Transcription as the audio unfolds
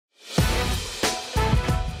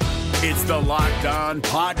It's the Locked On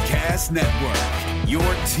Podcast Network, your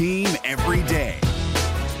team every day.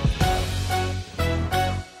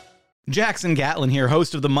 Jackson Gatlin here,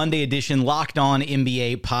 host of the Monday edition Locked On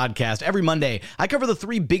NBA podcast. Every Monday, I cover the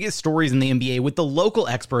three biggest stories in the NBA with the local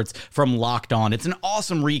experts from Locked On. It's an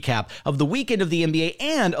awesome recap of the weekend of the NBA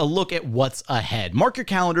and a look at what's ahead. Mark your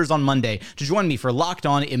calendars on Monday to join me for Locked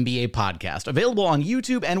On NBA podcast, available on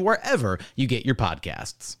YouTube and wherever you get your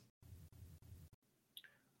podcasts.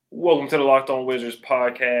 Welcome to the Locked On Wizards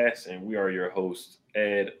podcast, and we are your hosts,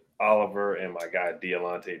 Ed Oliver and my guy,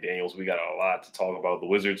 Dealante Daniels. We got a lot to talk about. The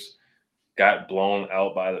Wizards got blown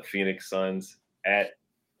out by the Phoenix Suns at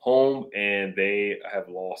home, and they have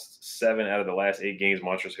lost 7 out of the last 8 games.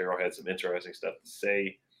 Montrezl Harrell had some interesting stuff to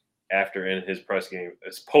say after in his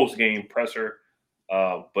post-game presser.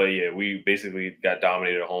 But yeah, we basically got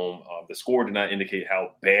dominated at home. The score did not indicate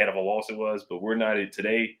how bad of a loss it was, but we're not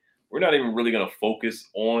even really going to focus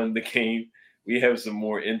on the game. We have some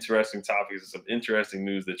more interesting topics and some interesting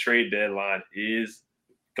news. The trade deadline is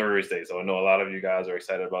Thursday, so I know a lot of you guys are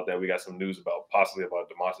excited about that. We got some news possibly about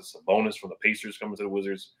Domantas Sabonis from the Pacers coming to the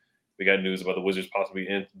Wizards. We got news about the Wizards possibly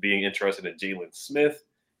being interested in Jalen Smith,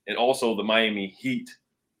 and also the Miami Heat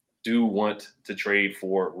do want to trade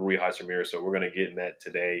for Rui Hachimura, so we're going to get in that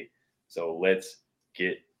today. So let's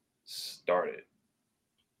get started.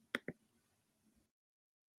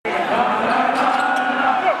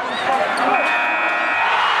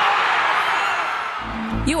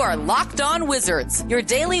 You are Locked On Wizards, your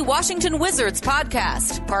daily Washington Wizards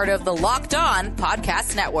podcast, part of the Locked On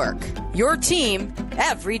Podcast Network. Your team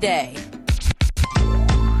every day.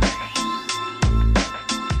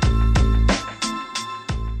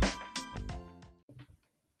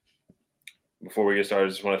 Before we get started, I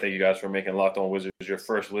just want to thank you guys for making Locked On Wizards your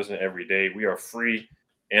first listen every day. We are free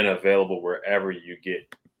and available wherever you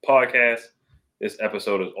get podcasts. This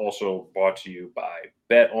episode is also brought to you by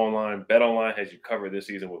BetOnline. BetOnline has you covered this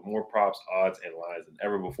season with more props, odds, and lines than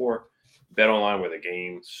ever before. BetOnline, where the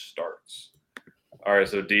game starts. All right,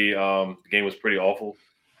 so D, the game was pretty awful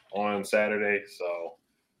on Saturday, so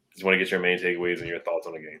just want to get your main takeaways and your thoughts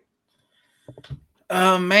on the game.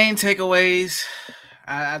 Main takeaways,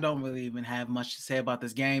 I don't really even have much to say about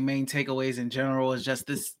this game. Main takeaways in general is just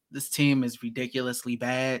this team is ridiculously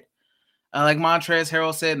bad. Like Montrezl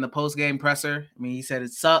Harrell said in the post-game presser, he said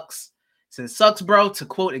it sucks. He said, "It sucks, bro," to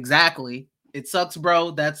quote exactly. "It sucks,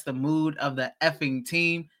 bro. That's the mood of the effing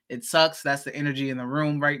team. It sucks. That's the energy in the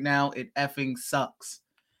room right now. It effing sucks."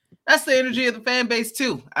 That's the energy of the fan base,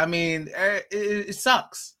 too. It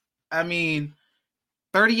sucks.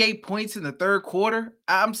 38 points in the third quarter.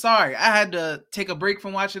 I'm sorry. I had to take a break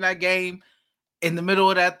from watching that game in the middle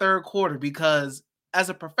of that third quarter because as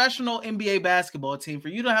a professional NBA basketball team, for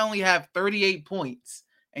you to only have 38 points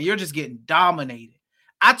and you're just getting dominated.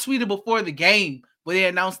 I tweeted before the game when they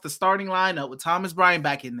announced the starting lineup with Thomas Bryant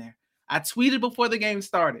back in there. I tweeted before the game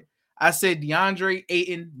started. I said DeAndre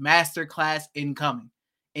Ayton masterclass incoming.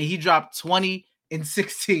 And he dropped 20 and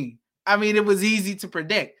 16. It was easy to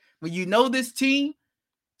predict. When you know this team,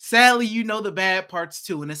 sadly, you know the bad parts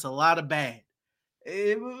too, and it's a lot of bad.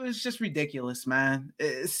 It was just ridiculous, man.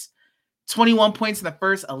 It's 21 points in the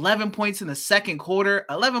first, 11 points in the second quarter.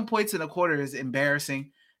 11 points in the quarter is embarrassing.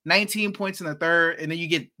 19 points in the third, and then you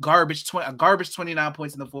get garbage 29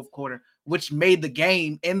 points in the fourth quarter, which made the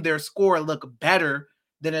game and their score look better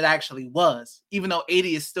than it actually was. Even though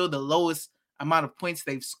 80 is still the lowest amount of points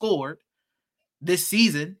they've scored this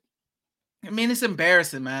season. It's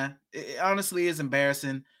embarrassing, man. It honestly is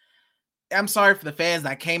embarrassing. I'm sorry for the fans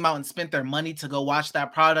that came out and spent their money to go watch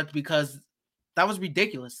that product because that was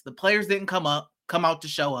ridiculous. The players didn't come out to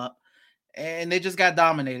show up, and they just got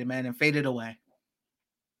dominated, man, and faded away.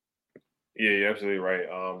 Yeah, you're absolutely right.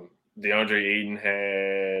 DeAndre Ayton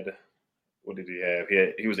had – what did he have?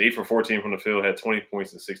 He was 8 for 14 from the field, had 20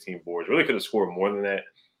 points and 16 boards. Really could have scored more than that.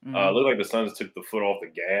 It looked like the Suns took the foot off the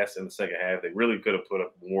gas in the second half. They really could have put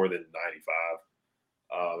up more than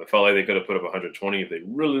 95. It felt like they could have put up 120 if they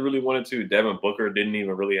really, really wanted to. Devin Booker didn't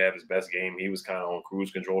even really have his best game. He was kind of on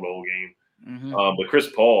cruise control the whole game. But Chris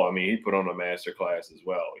Paul, he put on a master class as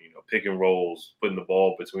well. Pick and rolls, putting the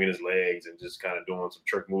ball between his legs and just kind of doing some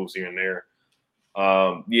trick moves here and there.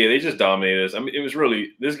 They just dominated us.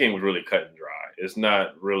 This game was really cut and dry. It's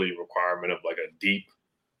not really a requirement of like a deep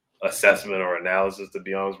assessment or analysis, to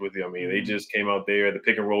be honest with you. They just came out there, the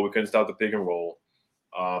pick and roll. We couldn't stop the pick and roll.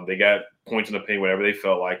 They got points in the paint whenever they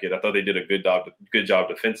felt like it. I thought they did a good job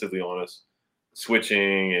defensively on us,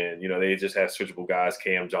 switching, and they just have switchable guys: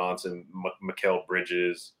 Cam Johnson, Mikal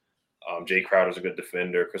Bridges, Jay Crowder's a good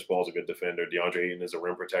defender, Chris Paul's a good defender, DeAndre Ayton is a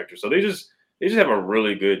rim protector. So they just they just have a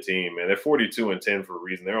really good team, man. They're 42-10 for a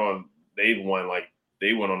reason. They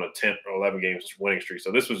went on a 10 or 11 games winning streak.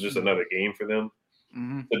 So this was just another game for them,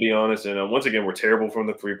 to be honest. And once again, we're terrible from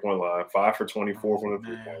the 3-point line. 5 for 24 from the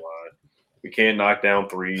 3-point line. We can't knock down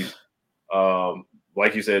threes.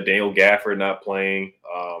 Like you said, Daniel Gafford not playing.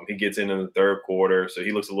 He gets in the third quarter, so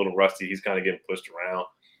he looks a little rusty. He's kind of getting pushed around.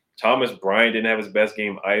 Thomas Bryant didn't have his best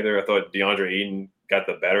game either. I thought DeAndre Ayton got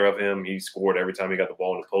the better of him. He scored every time he got the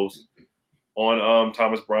ball in the post. On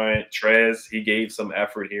Thomas Bryant, Trez, he gave some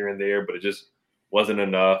effort here and there, but it just wasn't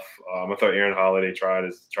enough. I thought Aaron Holiday tried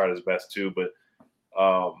his best too, but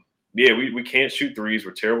we can't shoot threes.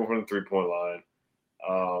 We're terrible from the 3-point line.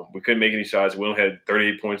 We couldn't make any shots. We only had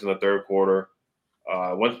 38 points in the third quarter.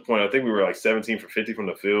 At one point, I think we were like 17 for 50 from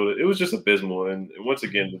the field. It was just abysmal. And once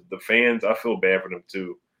again, the fans, I feel bad for them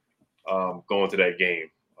too, going to that game.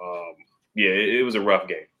 It was a rough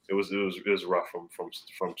game. It was rough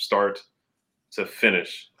from start to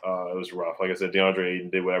finish. It was rough. Like I said, DeAndre Ayton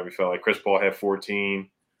did whatever he felt like. Chris Paul had 14.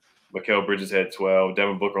 Mikal Bridges had 12.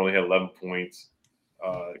 Devin Booker only had 11 points.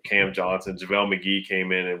 Cam Johnson, JaVale McGee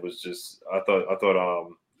came in and was just – I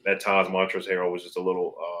thought at times Montrezl Harrell was just a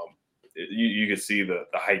little you could see the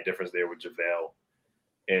height difference there with JaVale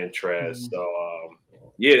and Trez. So,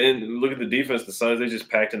 and look at the defense. The Suns, they just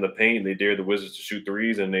packed in the paint. They dared the Wizards to shoot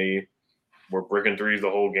threes, and they were breaking threes the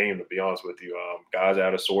whole game, to be honest with you. Guys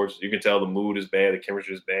out of sorts. You can tell the mood is bad. The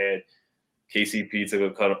chemistry is bad. KCP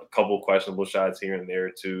took a couple questionable shots here and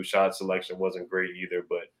there, too. Shot selection wasn't great either,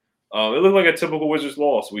 but it looked like a typical Wizards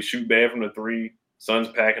loss. We shoot bad from the three. Suns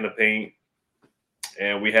packing the paint,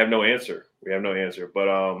 and we have no answer.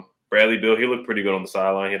 But Bradley Beal, he looked pretty good on the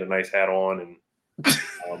sideline. He had a nice hat on and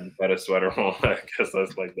had a sweater on. I guess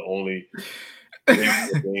that's like the only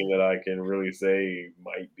thing that I can really say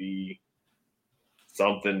might be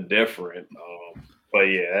something different. But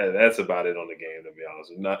yeah, that's about it on the game, to be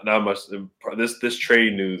honest. Not much. This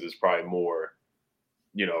trade news is probably more,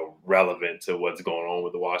 relevant to what's going on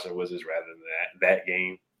with the Washington Wizards rather than that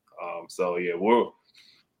game. So yeah, we'll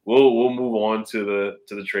move on to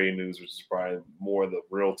the trade news, which is probably more the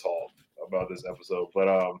real talk about this episode. But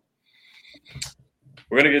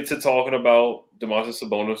we're gonna get to talking about Domantas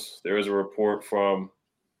Sabonis. There is a report from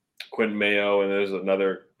Quentin Mayo, and there's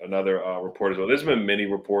another report as well. There's been many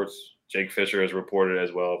reports. Jake Fisher has reported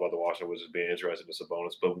as well about the Washington Wizards being interested in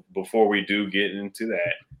Sabonis. But before we do get into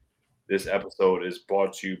that, this episode is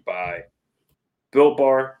brought to you by Built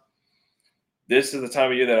Bar. This is the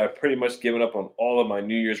time of year that I've pretty much given up on all of my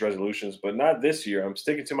New Year's resolutions, but not this year. I'm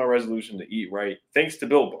sticking to my resolution to eat right, thanks to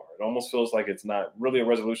Built Bar. It almost feels like it's not really a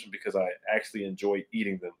resolution because I actually enjoy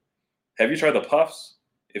eating them. Have you tried the Puffs?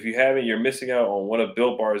 If you haven't, you're missing out on one of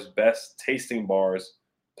Built Bar's best tasting bars.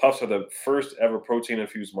 Puffs are the first ever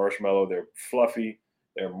protein-infused marshmallow. They're fluffy.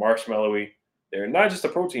 They're marshmallowy. They're not just a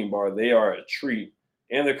protein bar. They are a treat,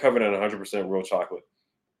 and they're covered in 100% real chocolate.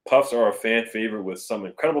 Puffs are a fan favorite with some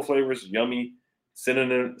incredible flavors: yummy,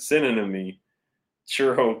 cinnamon-y,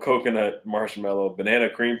 churro, coconut, marshmallow, banana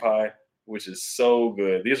cream pie, which is so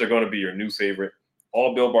good. These are going to be your new favorite.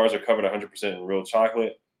 All Built Bars are covered 100% in real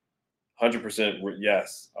chocolate. 100%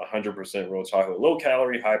 real chocolate. Low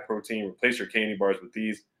calorie, high protein. Replace your candy bars with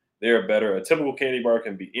these. They are better. A typical candy bar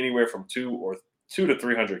can be anywhere from 2 to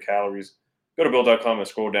 300 calories. Go to Built.com and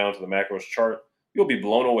scroll down to the macros chart. You'll be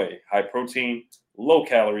blown away. High protein, low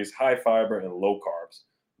calories, high fiber, and low carbs.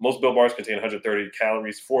 Most Built Bars contain 130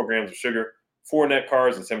 calories, 4 grams of sugar, 4 net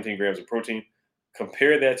carbs, and 17 grams of protein.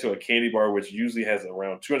 Compare that to a candy bar, which usually has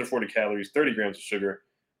around 240 calories, 30 grams of sugar,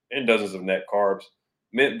 and dozens of net carbs.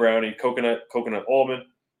 Mint brownie, coconut almond,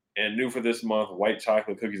 and new for this month, white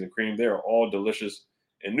chocolate cookies and cream. They are all delicious,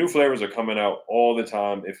 and new flavors are coming out all the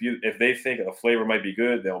time. If they think a flavor might be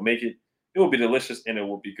good, they'll make it. It will be delicious, and it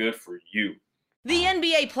will be good for you. The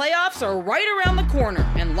NBA playoffs are right around the corner,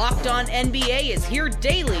 and Locked On NBA is here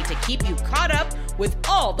daily to keep you caught up with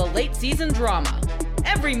all the late season drama.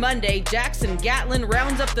 Every Monday, Jackson Gatlin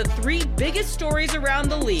rounds up the 3 biggest stories around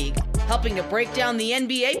the league, helping to break down the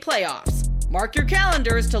NBA playoffs. Mark your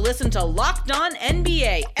calendars to listen to Locked On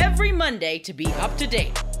NBA every Monday to be up to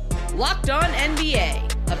date. Locked On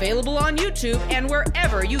NBA, available on YouTube and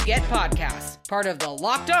wherever you get podcasts. Part of the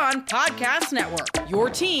Locked On Podcast Network, your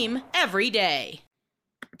team every day.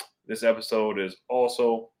 This episode is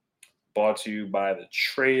also brought to you by the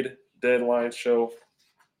Trade Deadline Show.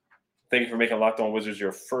 Thank you for making Locked On Wizards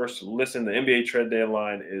your first listen. The NBA Trade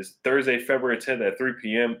Deadline is Thursday, February 10th at 3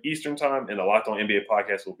 p.m. Eastern Time, and the Locked On NBA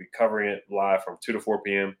podcast will be covering it live from 2 to 4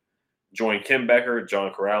 p.m. Join Kim Becker,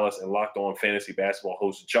 John Corrales, and Locked On Fantasy Basketball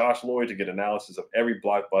host Josh Lloyd to get analysis of every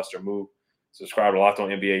blockbuster move. Subscribe to Locked On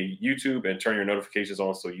NBA YouTube and turn your notifications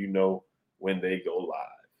on so you know when they go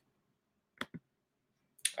live.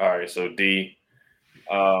 All right, so D,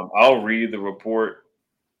 I'll read the report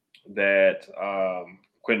that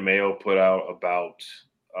Quinn Mayo put out about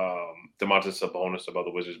Domantas Sabonis, about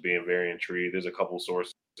the Wizards being very intrigued. There's a couple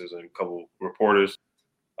sources and a couple reporters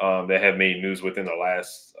that have made news within the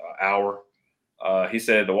last hour. He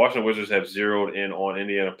said the Washington Wizards have zeroed in on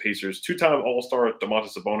Indiana Pacers two-time All-Star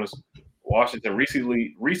Domantas Sabonis. Washington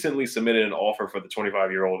recently submitted an offer for the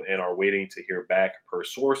 25-year-old and are waiting to hear back per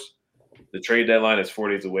source. The trade deadline is 4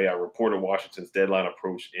 days away. I reported Washington's deadline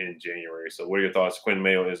approach in January. So what are your thoughts? Quinn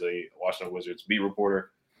Mayo is a Washington Wizards beat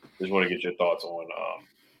reporter. Just want to get your thoughts on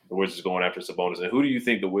the Wizards going after Sabonis. And who do you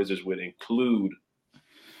think the Wizards would include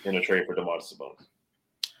in a trade for Domantas Sabonis?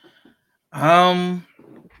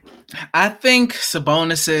 I think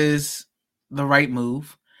Sabonis is the right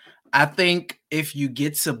move. I think if you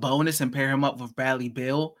get Sabonis and pair him up with Bradley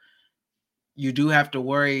Beal, you do have to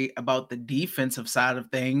worry about the defensive side of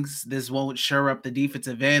things. This won't shore up the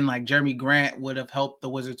defensive end. Like Jeremy Grant would have helped the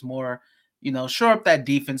Wizards more, shore up that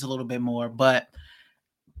defense a little bit more. But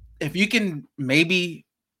if you can maybe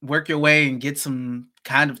work your way and get some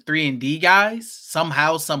kind of 3-and-D guys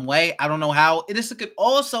somehow, some way, I don't know how. This could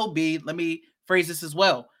also be, let me phrase this as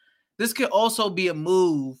well. This could also be a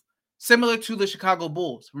move similar to the Chicago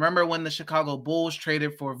Bulls. Remember when the Chicago Bulls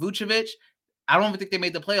traded for Vucevic? I don't even think they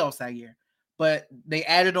made the playoffs that year, but they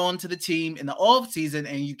added on to the team in the offseason,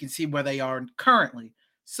 and you can see where they are currently.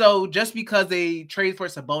 So just because they trade for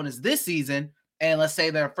Sabonis this season, and let's say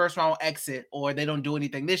they're a first-round exit or they don't do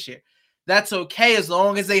anything this year, that's okay as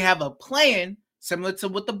long as they have a plan similar to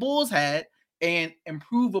what the Bulls had and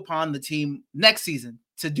improve upon the team next season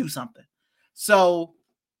to do something. So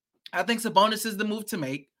I think Sabonis is the move to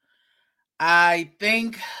make. I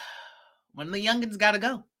think one of the youngins got to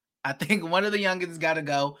go.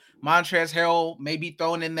 Montrezl Harrell may be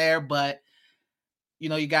thrown in there, but,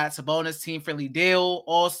 you got Sabonis, team-friendly deal,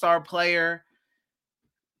 all-star player.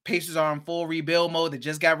 Pacers are in full rebuild mode. They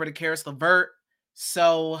just got rid of Karis LeVert.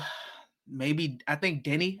 So I think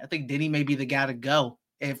Denny may be the guy to go.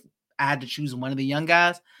 If I had to choose one of the young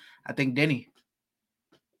guys, I think Denny.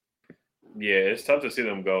 Yeah, it's tough to see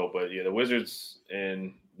them go, but yeah, the Wizards,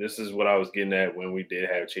 and this is what I was getting at when we did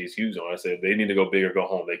have Chase Hughes on. I said they need to go big or go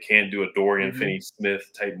home. They can't do a Dorian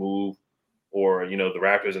Finney-Smith type move, or the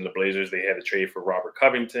Raptors and the Blazers. They had to trade for Robert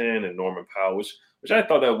Covington and Norman Powell, which I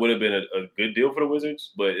thought that would have been a good deal for the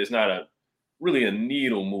Wizards, but it's not really a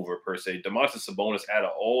needle mover per se. Domantas Sabonis, out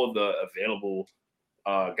of all of the available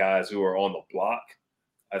guys who are on the block,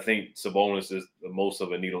 I think Sabonis is the most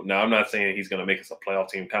of a needle. Now, I'm not saying he's going to make us a playoff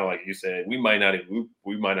team. Kind of like you said, we might not even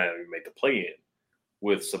make the play-in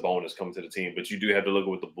with Sabonis coming to the team. But you do have to look at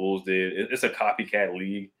what the Bulls did. It's a copycat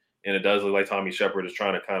league, and it does look like Tommy Shepard is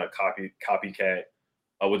trying to kind of copycat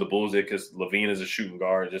what the Bulls did, because Levine is a shooting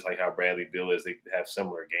guard, just like how Bradley Beal is. They have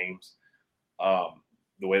similar games,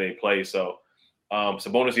 the way they play. So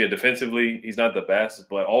Sabonis, defensively, he's not the best,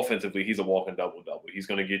 but offensively, he's a walking double-double. He's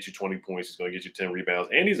going to get you 20 points. He's going to get you 10 rebounds,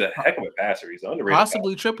 and he's a heck of a passer. He's an underrated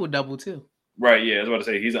possibly triple-double, too. Right, yeah, I was about to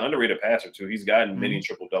say, he's an underrated passer, too. He's gotten many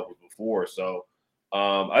triple-doubles before. So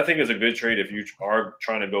I think it's a good trade if you are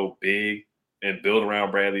trying to go big and build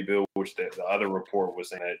around Bradley Beal, which the other report was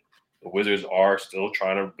saying that the Wizards are still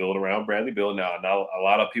trying to build around Bradley Beal. Now, a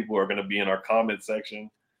lot of people are going to be in our comment section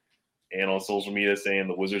and on social media saying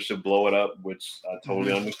the Wizards should blow it up, which I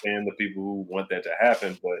totally understand the people who want that to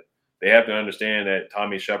happen, but they have to understand that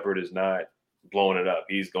Tommy Shepard is not blowing it up.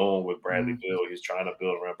 He's going with Bradley Beal. He's trying to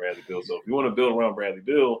build around Bradley Beal. So if you want to build around Bradley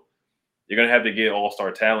Beal, you're going to have to get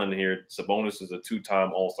all-star talent here. Sabonis is a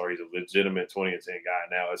two-time all-star. He's a legitimate 20-10 guy.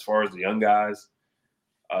 Now, as far as the young guys,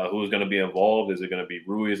 who's going to be involved? Is it going to be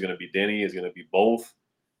Rui? Is it going to be Denny? Is it going to be both?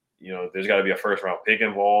 There's got to be a first-round pick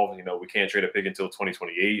involved. We can't trade a pick until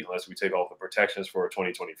 2028 unless we take off the protections for a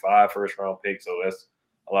 2025 first-round pick. So that's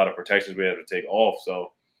a lot of protections we have to take off.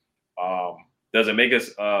 So does it make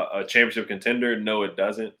us a championship contender? No, it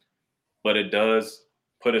doesn't. But it does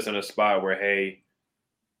put us in a spot where, hey,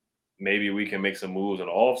 maybe we can make some moves in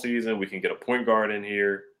the offseason. We can get a point guard in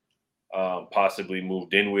here, possibly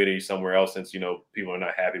move Dinwiddie somewhere else since, people are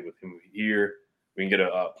not happy with him here. We can get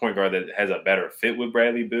a point guard that has a better fit with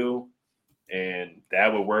Bradley Beal, and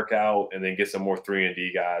that would work out. And then get some more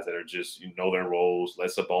 3-and-D guys that are just, their roles. Let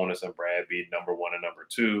Sabonis and Brad be number 1 and number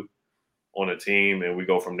 2 on a team, and we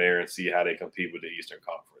go from there and see how they compete with the Eastern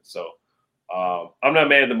Conference. So I'm not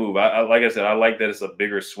mad at the move. Like I said, I like that it's a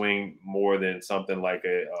bigger swing more than something like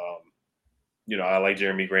I like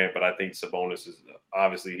Jeremy Grant, but I think Sabonis is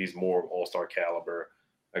obviously he's more all-star caliber,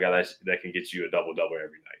 a guy that can get you a double-double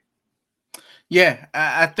every night. Yeah,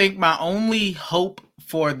 I think my only hope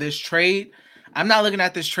for this trade, I'm not looking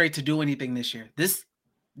at this trade to do anything this year.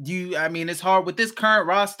 It's hard with this current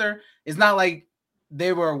roster. It's not like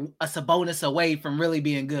they were a Sabonis away from really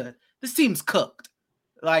being good. This team's cooked.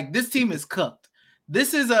 Like, this team is cooked.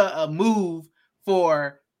 This is a move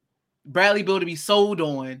for Bradley Beal to be sold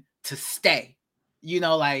on to stay.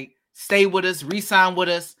 Stay with us, re-sign with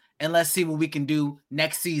us, and let's see what we can do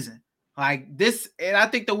next season. Like this, and I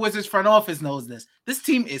think the Wizards front office knows this. This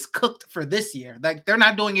team is cooked for this year. Like, they're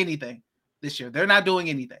not doing anything this year. They're not doing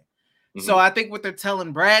anything. Mm-hmm. So I think what they're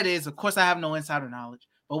telling Brad is, of course, I have no insider knowledge,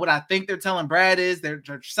 but what I think they're telling Brad is they're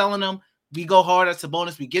selling them. We go hard at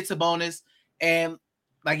Sabonis. We get Sabonis. And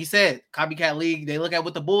like you said, copycat league, they look at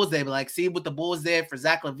what the Bulls did. But see what the Bulls did for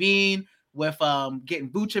Zach LaVine with getting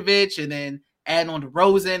Vucevic and then adding on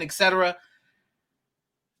DeRozan, etc.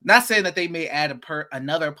 Not saying that they may add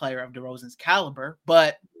another player of DeRozan's caliber,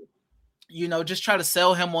 but, just try to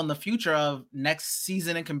sell him on the future of next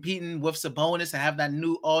season and competing with Sabonis and have that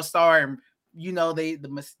new all-star. And,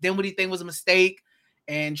 the Dinwiddie thing was a mistake,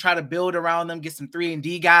 and try to build around them, get some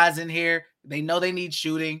 3-and-D guys in here. They know they need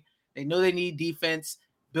shooting. They know they need defense.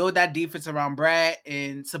 Build that defense around Brad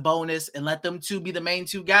and Sabonis and let them two be the main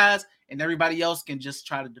two guys, and everybody else can just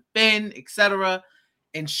try to defend, etc.,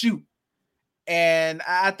 and shoot. And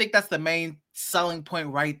I think that's the main selling point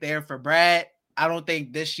right there for Brad. I don't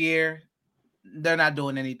think this year they're not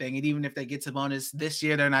doing anything. And even if they get Sabonis this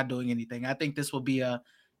year, they're not doing anything. I think this will be a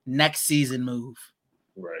next season move.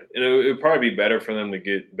 Right. And it would probably be better for them to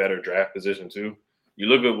get better draft position too. You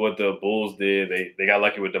look at what the Bulls did. They got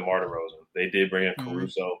lucky with DeMar DeRozan. They did bring in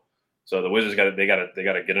Caruso. Mm-hmm. So the Wizards got to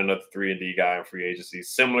get another 3-and-D guy in free agency,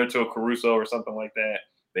 similar to a Caruso or something like that.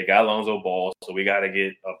 They got Lonzo Ball, so we got to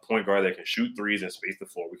get a point guard that can shoot threes and space the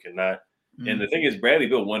floor. We cannot. Mm-hmm. And the thing is, Bradley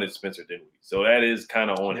Beal wanted Spencer Dinwiddie, so that is kind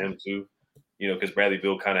of on him too. Because Bradley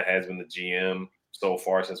Beal kind of has been the GM so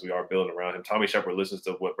far since we are building around him. Tommy Shepard listens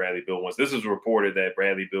to what Bradley Beal wants. This is reported that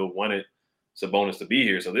Bradley Beal wanted Sabonis to be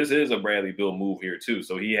here, so this is a Bradley Beal move here too.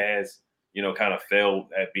 So he has, kind of failed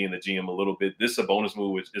at being the GM a little bit. This Sabonis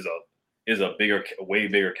move is a way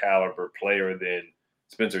bigger caliber player than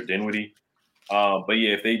Spencer Dinwiddie. But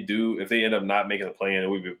yeah, if they end up not making the play-in, it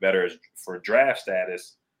would be better for draft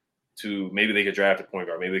status to maybe they could draft a point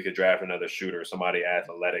guard, maybe they could draft another shooter, somebody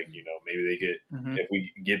athletic, maybe they get, if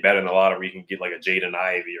we get better in the lottery, we can get like a Jaden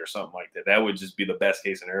Ivey or something like that. That would just be the best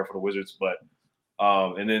case scenario for the Wizards. But,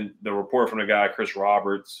 and then the report from the guy, Chris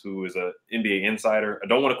Roberts, who is an NBA insider, I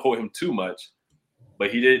don't want to quote him too much, but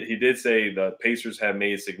he did say the Pacers have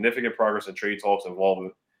made significant progress in trade talks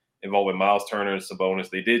involving Miles Turner and Sabonis.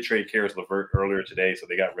 They did trade Karis LeVert earlier today, so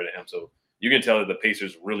they got rid of him. So you can tell that the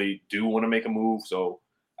Pacers really do want to make a move. So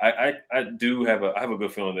I do have a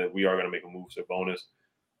good feeling that we are going to make a move to Sabonis.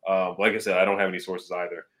 Like I said, I don't have any sources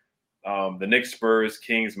either. The Knicks, Spurs,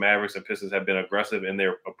 Kings, Mavericks, and Pistons have been aggressive in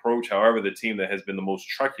their approach. However, the team that has been the most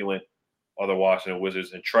truculent are the Washington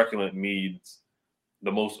Wizards, and truculent means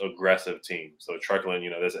the most aggressive team. So truculent,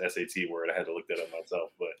 that's an SAT word. I had to look that up myself,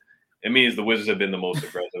 but it means the Wizards have been the most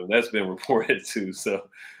aggressive. That's been reported too. So,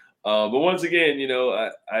 but once again,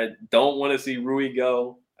 I don't want to see Rui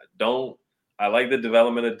go. I like the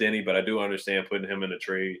development of Denny, but I do understand putting him in a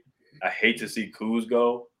trade. I hate to see Kuz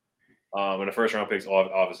go. And the first round picks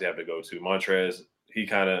obviously have to go to Montrez.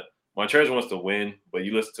 Montrez wants to win, but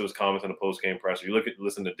you listen to his comments on the post game presser.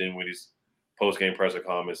 Listen to Dinwiddie's post game presser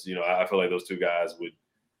comments. I feel like those two guys would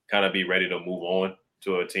kind of be ready to move on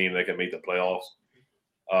to a team that can make the playoffs.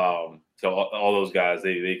 So all those guys,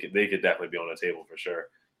 they could definitely be on the table for sure.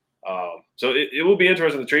 So it will be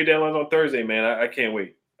interesting. The trade deadline's on Thursday, man. I can't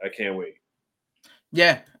wait.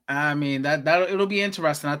 Yeah, I mean it'll be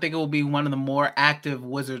interesting. I think it will be one of the more active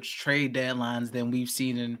Wizards trade deadlines than we've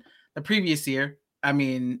seen in the previous year. I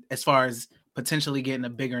mean, as far as potentially getting a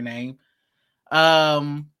bigger name.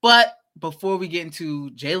 But before we get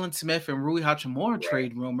into Jalen Smith and Rui Hachimura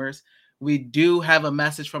trade rumors, we do have a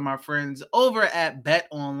message from our friends over at Bet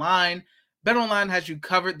Online. Bet Online has you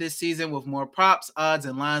covered this season with more props, odds,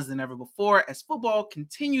 and lines than ever before as football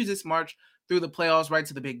continues its march through the playoffs right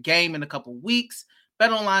to the big game in a couple weeks.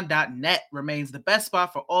 BetOnline.net remains the best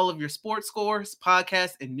spot for all of your sports scores,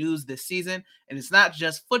 podcasts, and news this season. And it's not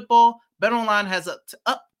just football. BetOnline has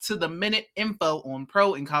up to the minute info on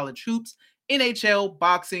pro and college hoops, NHL,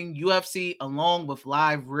 boxing, UFC, along with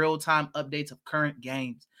live real-time updates of current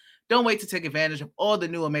games. Don't wait to take advantage of all the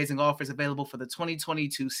new amazing offers available for the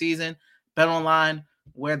 2022 season. BetOnline,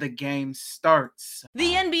 where the game starts.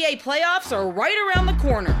 The NBA playoffs are right around the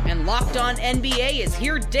corner, and Locked On NBA is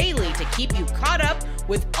here daily to keep you caught up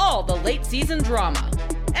with all the late season drama.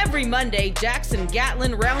 Every Monday, Jackson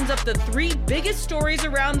Gatlin rounds up the 3 biggest stories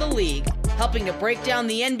around the league, helping to break down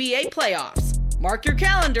the NBA playoffs. Mark your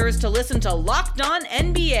calendars to listen to Locked On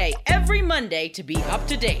NBA every Monday to be up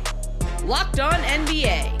to date. Locked On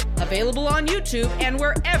NBA, available on YouTube and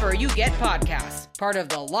wherever you get podcasts. Part of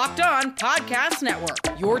the Locked On Podcast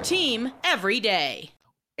Network, your team every day.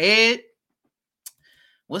 Ed,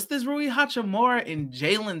 what's this Rui Hachimura and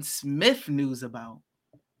Jalen Smith news about?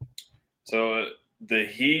 So the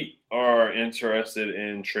Heat are interested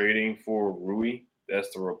in trading for Rui.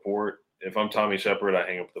 That's the report. If I'm Tommy Shepard, I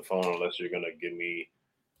hang up the phone unless you're going to give me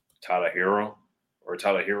Tyler Hero,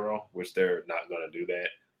 which they're not going to do that.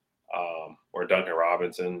 Or Duncan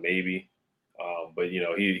Robinson, maybe. But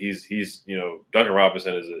he's Duncan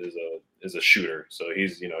Robinson is a shooter, so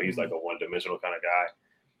he's like a one-dimensional kind of guy.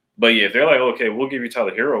 But yeah, if they're like, okay, we'll give you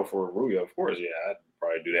Tyler Hero for Rui, of course, yeah, I'd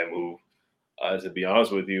probably do that move. To be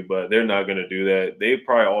honest with you, but they're not going to do that. They'd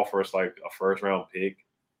probably offer us like a first-round pick.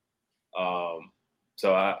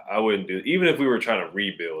 So I wouldn't do it. Even if we were trying to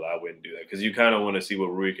rebuild, I wouldn't do that because you kind of want to see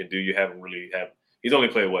what Rui can do. You haven't really he's only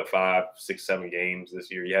played 5, 6, 7 games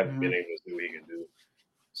this year. You haven't been able to see what he can do.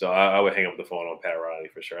 So I would hang up the phone on Pat Riley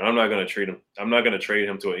for sure. And I'm not going to trade him. I'm not going to trade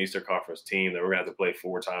him to an Eastern Conference team that we're going to have to play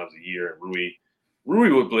 4 times a year. And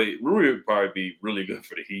Rui would probably be really good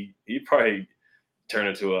for the Heat. He'd probably turn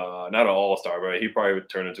into not an all-star, but he'd probably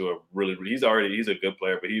turn into he's a good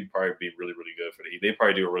player, but he'd probably be really, really good for the Heat. They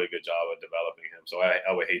probably do a really good job of developing him. So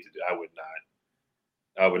I would hate to do.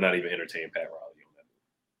 I would not even entertain Pat Riley on that.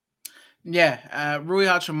 Yeah, Rui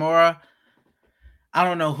Hachimura. I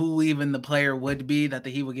don't know who even the player would be that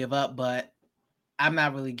he would give up, but I'm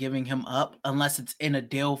not really giving him up unless it's in a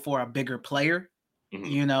deal for a bigger player.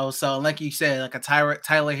 Mm-hmm. So like you said, like a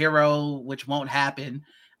Tyler Hero, which won't happen.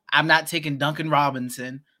 I'm not taking Duncan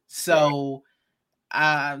Robinson. So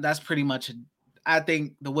that's pretty much it. I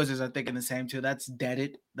think the Wizards are thinking the same too. That's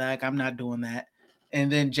deaded. Like, I'm not doing that.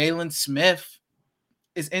 And then Jalen Smith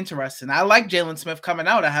is interesting. I like Jalen Smith coming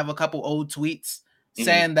out. I have a couple old tweets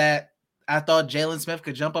saying that I thought Jalen Smith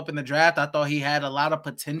could jump up in the draft. I thought he had a lot of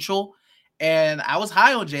potential. And I was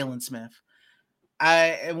high on Jalen Smith.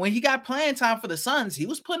 And when he got playing time for the Suns, he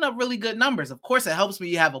was putting up really good numbers. Of course, it helps me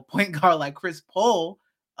you have a point guard like Chris Paul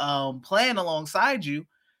playing alongside you,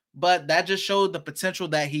 but that just showed the potential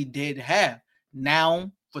that he did have.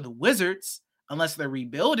 Now, for the Wizards, unless they're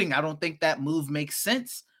rebuilding, I don't think that move makes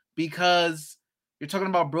sense because you're talking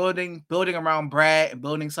about building around Brad and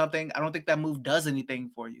building something. I don't think that move does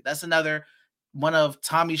anything for you. That's another one of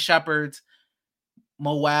Tommy Shepard's,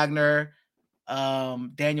 Mo Wagner,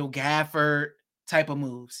 Daniel Gafford type of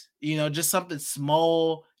moves. Just something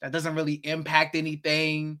small that doesn't really impact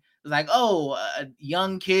anything. Like, a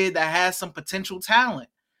young kid that has some potential talent.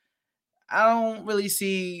 I don't really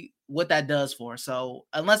see what that does for. So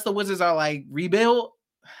unless the Wizards are like rebuild,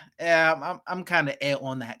 I'm kind of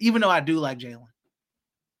on that, even though I do like Jalen.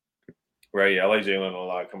 Right. Yeah, I like Jalen a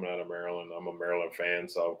lot coming out of Maryland. I'm a Maryland fan,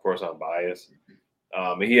 so of course I'm biased.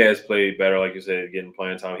 And he has played better, like you said, getting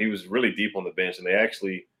playing time. He was really deep on the bench, and they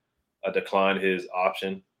actually declined his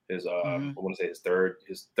option. I want to say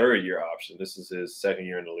his third year option. This is his second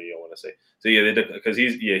year in the league, I want to say. So yeah, because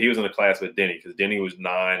he was in the class with Denny, because Denny was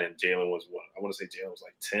 9 and Jalen was what? I want to say Jalen was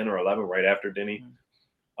like 10 or 11 right after Denny.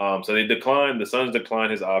 So the Suns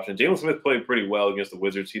declined his option. Jalen Smith played pretty well against the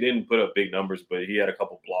Wizards. He didn't put up big numbers, but he had a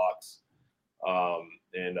couple blocks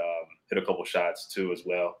and hit a couple shots too as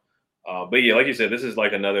well. But yeah, like you said, this is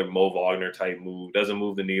like another Mo Wagner type move. Doesn't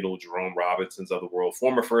move the needle. Jerome Robinsons of the world,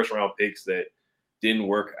 former first round picks that didn't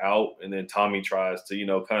work out, and then Tommy tries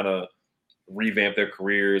to kind of revamp their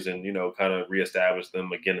careers and kind of reestablish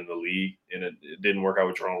them again in the league. And it didn't work out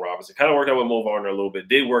with Jerome Robinson. Kind of worked out with Mo Wagner a little bit.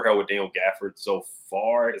 Did work out with Daniel Gafford so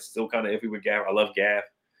far. It's still kind of iffy with Gaff. I love Gaff,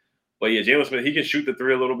 but yeah, Jalen Smith, he can shoot the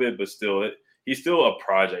 3 a little bit, but still, he's still a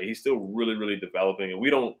project. He's still really, really developing,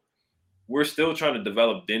 and we're still trying to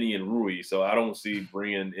develop Denny and Rui, so I don't see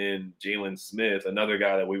bringing in Jalen Smith, another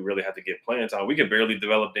guy that we really have to get playing time. We can barely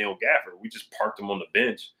develop Daniel Gafford. We just parked him on the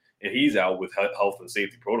bench, and he's out with health and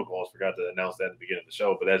safety protocols. Forgot to announce that at the beginning of the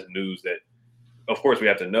show, but that's news that, of course, we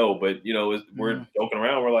have to know. But, we're joking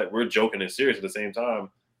around. We're joking and serious at the same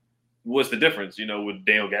time. What's the difference, with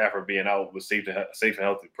Daniel Gafford being out with safe and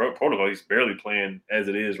healthy protocol? He's barely playing as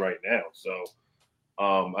it is right now. So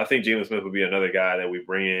I think Jalen Smith would be another guy that we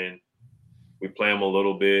bring in. We play him a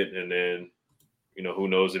little bit, and then, who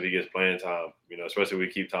knows if he gets playing time, especially if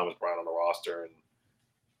we keep Thomas Bryant on the roster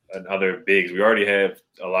and other bigs. We already have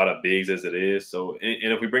a lot of bigs as it is. So,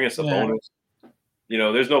 and if we bring in Sabonis,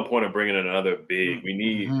 there's no point of bringing in another big. We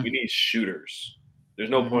need shooters. There's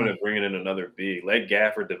no point in bringing in another big. Let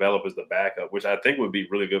Gafford develop as the backup, which I think would be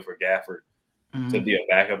really good for Gafford to be a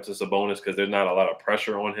backup to Sabonis because there's not a lot of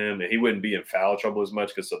pressure on him, and he wouldn't be in foul trouble as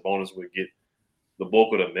much because Sabonis would get the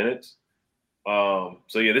bulk of the minutes. So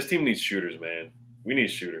yeah, this team needs shooters, man. We need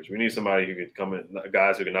shooters. We need somebody who can come in,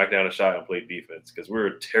 guys who can knock down a shot and play defense because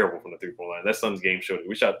we're terrible from the 3-point line. That Suns game showed it.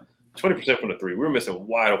 We shot 20% from the three. We were missing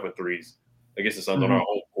wide open threes against the Suns on our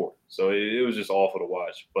home court. So it was just awful to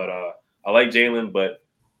watch. But I like Jalen, but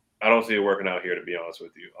I don't see it working out here, to be honest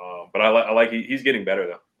with you. But I like he's getting better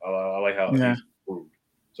though. I like how he's improved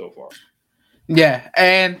so far. Yeah,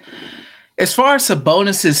 and as far as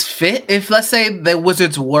Sabonis' fit, if let's say the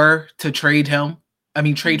Wizards were to trade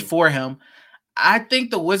for him, I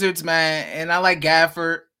think the Wizards, man, and I like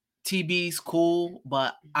Gafford, TB's cool,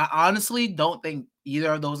 but I honestly don't think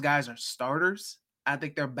either of those guys are starters. I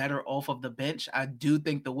think they're better off of the bench. I do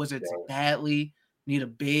think the Wizards badly need a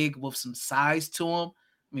big with some size to them.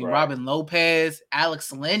 I mean, Robin Lopez,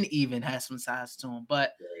 Alex Len even has some size to him.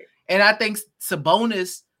 And I think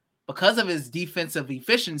Sabonis, because of his defensive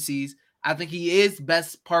efficiencies, I think he is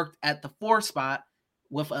best parked at the 4 spot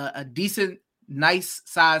with a decent, nice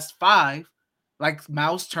size 5, like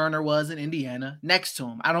Miles Turner was in Indiana, next to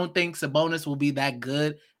him. I don't think Sabonis will be that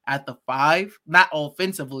good at the 5, not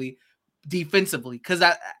offensively, defensively. Because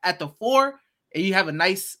at the 4, and you have a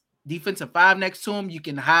nice defensive 5 next to him, you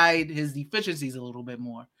can hide his deficiencies a little bit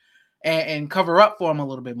more and cover up for him a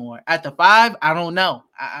little bit more. At the 5, I don't know.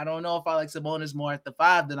 I don't know if I like Sabonis more at the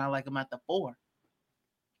 5 than I like him at the 4.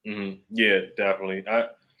 Yeah, definitely.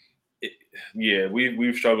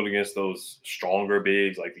 We've struggled against those stronger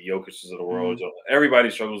bigs like the Jokic's of the world. Everybody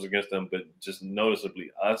struggles against them, but just noticeably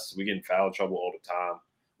us, we get in foul trouble all the time.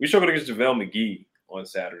 We struggled against JaVale McGee on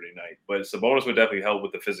Saturday night, but Sabonis would definitely help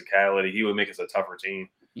with the physicality. He would make us a tougher team.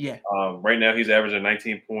 Yeah. Right now he's averaging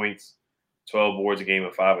 19 points, 12 boards a game,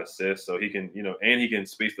 and 5 assists. So he can, and he can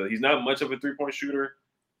space he's not much of a 3-point shooter,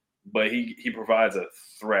 but he provides a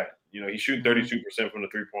threat. He's shooting 32% from the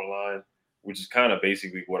 3-point line, which is kind of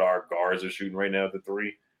basically what our guards are shooting right now at the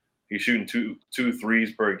 3. He's shooting two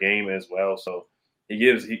threes per game as well. So he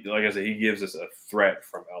gives us a threat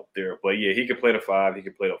from out there. But yeah, he could play the 5, he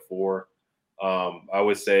could play the 4. I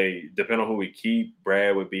would say, depending on who we keep,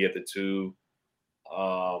 Brad would be at the 2.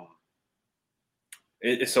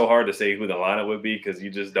 It's so hard to say who the lineup would be because you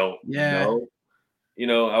just don't know.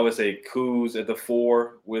 I would say Kuz at the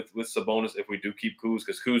 4 with Sabonis if we do keep Kuz,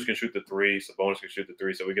 because Kuz can shoot the 3, Sabonis can shoot the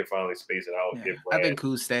 3, so we can finally space it out. Yeah, I think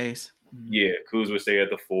Kuz stays. Yeah, Kuz would stay at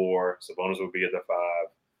the 4, Sabonis would be at the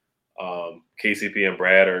 5. KCP and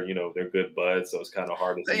Brad are, they're good buds, so it's kind of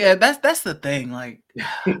hard to say. Yeah, that's the thing. Like,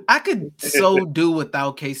 I could do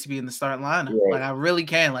without KCP in the starting lineup. Right. Like, I really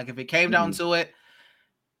can. Like, if it came down to it,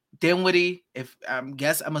 Dinwiddie,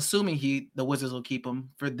 I'm assuming the Wizards will keep him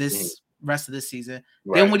for this rest of this season.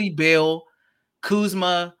 Right. Dinwiddie, Bill,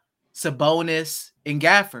 Kuzma, Sabonis, and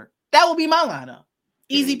Gafford. That will be my lineup.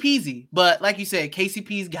 Easy peasy. But like you said,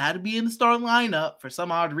 KCP's got to be in the starting lineup for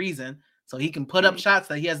some odd reason, so he can put up shots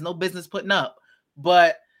that he has no business putting up.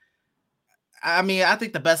 But I mean, I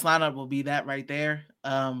think the best lineup will be that right there.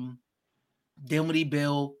 Dinwiddie,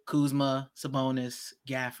 Bill, Kuzma, Sabonis,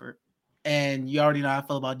 Gafford. And you already know how I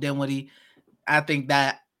feel about Dinwiddie. I think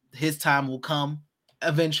that his time will come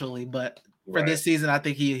eventually, but for this season, I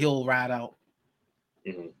think he'll ride out.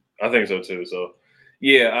 I think so too. So,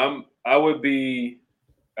 yeah, I'm not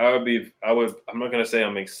gonna say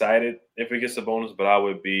I'm excited if we get Sabonis, but I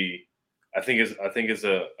think it's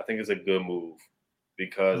a good move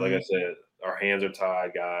because, like I said, our hands are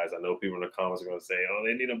tied, guys. I know people in the comments are gonna say, "Oh,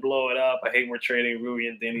 they need to blow it up." I hate we're trading Rui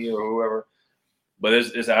and Denny or whoever. But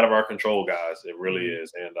it's out of our control, guys. It really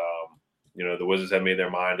is. And, the Wizards have made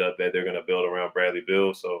their mind up that they're going to build around Bradley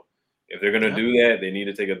Beal. So if they're going to do that, they need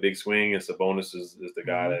to take a big swing. And Sabonis is the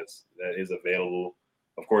guy that is available.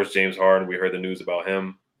 Of course, James Harden, we heard the news about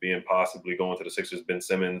him being possibly going to the Sixers. Ben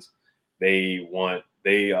Simmons, they want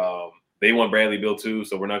Bradley Beal too.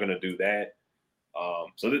 So we're not going to do that.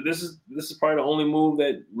 So this is probably the only move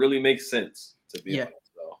that really makes sense, to be honest.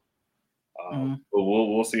 So, but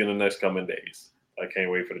we'll see in the next coming days. I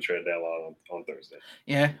can't wait for the trade deadline on Thursday.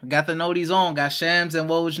 Yeah, got the noties on. Got Shams and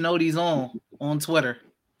Woj noties on Twitter.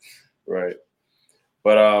 Right.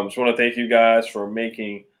 But just want to thank you guys for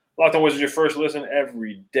making Locked On Wizards your first listen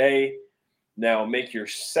every day. Now make your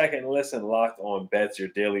second listen Locked On Bets, your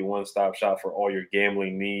daily one-stop shop for all your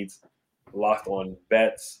gambling needs. Locked On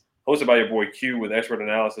Bets, hosted by your boy Q with expert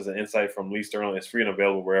analysis and insight from Lee Sterling. It's free and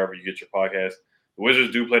available wherever you get your podcast. The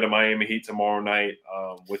Wizards do play the Miami Heat tomorrow night.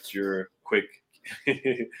 What's your quick keys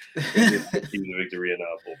to victory and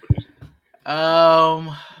bold prediction?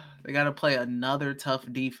 They got to play another tough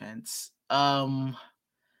defense. I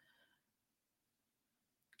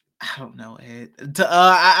don't know, Ed.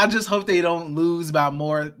 I just hope they don't lose by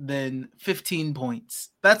more than 15 points.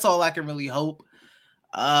 That's all I can really hope.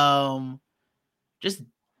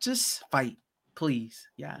 Just fight, please.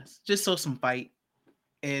 Yes, just show some fight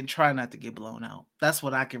and try not to get blown out. That's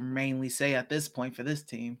what I can mainly say at this point for this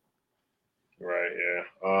team. Right, yeah.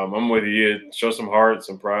 I'm with you. Show some heart,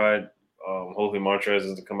 some pride. Hopefully Montrez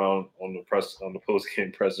doesn't come out on the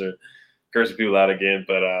post-game presser, cursing people out again.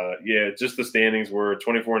 But yeah, just the standings were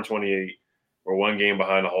 24-28. We're one game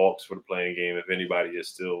behind the Hawks for the playing game. If anybody is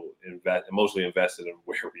still emotionally invested in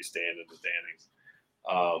where we stand in the standings.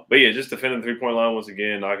 But yeah, just defending the 3-point line once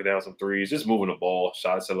again, knocking down some threes, just moving the ball,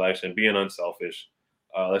 shot selection, being unselfish.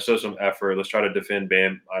 Let's show some effort. Let's try to defend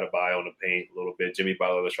Bam Adebayo on the paint a little bit. Jimmy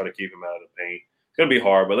Butler, let's try to keep him out of the paint. It's going to be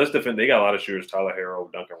hard, but let's defend. They got a lot of shooters, Tyler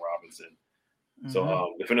Herro, Duncan Robinson.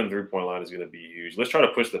 So defending the 3-point line is going to be huge. Let's try to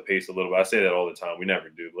push the pace a little bit. I say that all the time. We never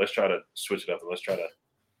do. But let's try to switch it up and let's try to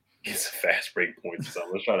get some fast break points or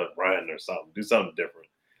something. Let's try to run or something. Do something different.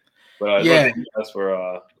 But thank you guys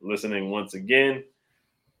for listening once again.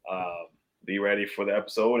 Be ready for the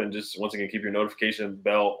episode and just once again keep your notification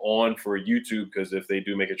bell on for YouTube because if they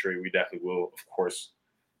do make a trade, we definitely will, of course,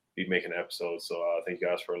 be making episodes. So thank you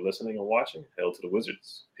guys for listening and watching. Hail to the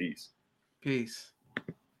Wizards. Peace.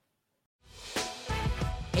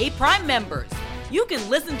 Hey, Prime members, you can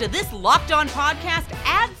listen to this Locked On podcast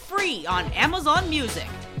ad-free on Amazon Music.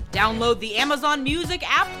 Download the Amazon Music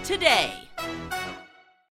app today.